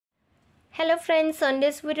Hello friends, on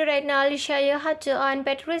this video right now I'll show you how to on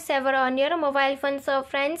battery saver on your mobile phone. So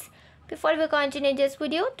friends, before we continue this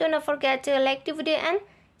video, do not forget to like the video and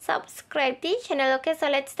subscribe the channel. Okay, so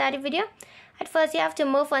let's start the video. At first you have to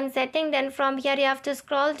move on setting, then from here you have to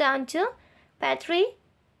scroll down to battery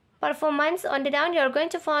performance. On the down you are going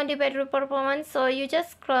to find the battery performance, so you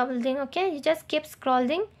just scrolling. Okay, you just keep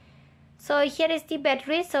scrolling. So here is the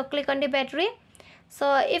battery, so click on the battery. So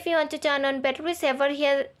if you want to turn on battery saver,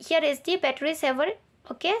 here is the battery saver.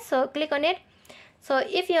 Okay, so click on it. So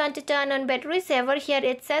if you want to turn on battery saver, here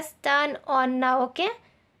it says turn on now. Okay,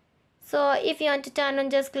 so if you want to turn on,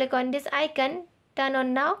 just click on this icon, turn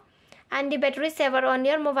on now, and the battery saver on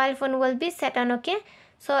your mobile phone will be set on. Okay,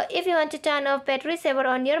 so if you want to turn off battery saver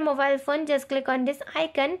on your mobile phone, just click on this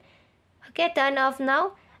icon. Okay, turn off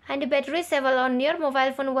now, and the battery saver on your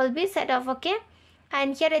mobile phone will be set off. Okay,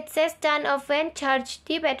 and here it says turn off when charge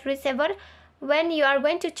the battery saver. When you are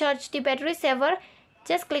going to charge the battery saver,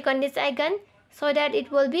 just click on this icon so that it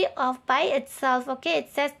will be off by itself. Okay, it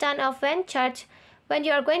says turn off when charge. When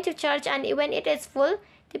you are going to charge and when it is full,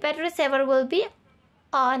 the battery saver will be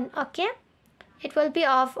on. Okay, it will be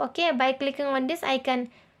off. Okay, by clicking on this icon.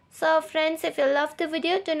 So friends, if you love the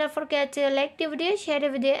video, do not forget to like the video, share the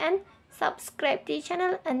video and subscribe the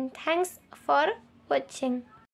channel, and thanks for watching.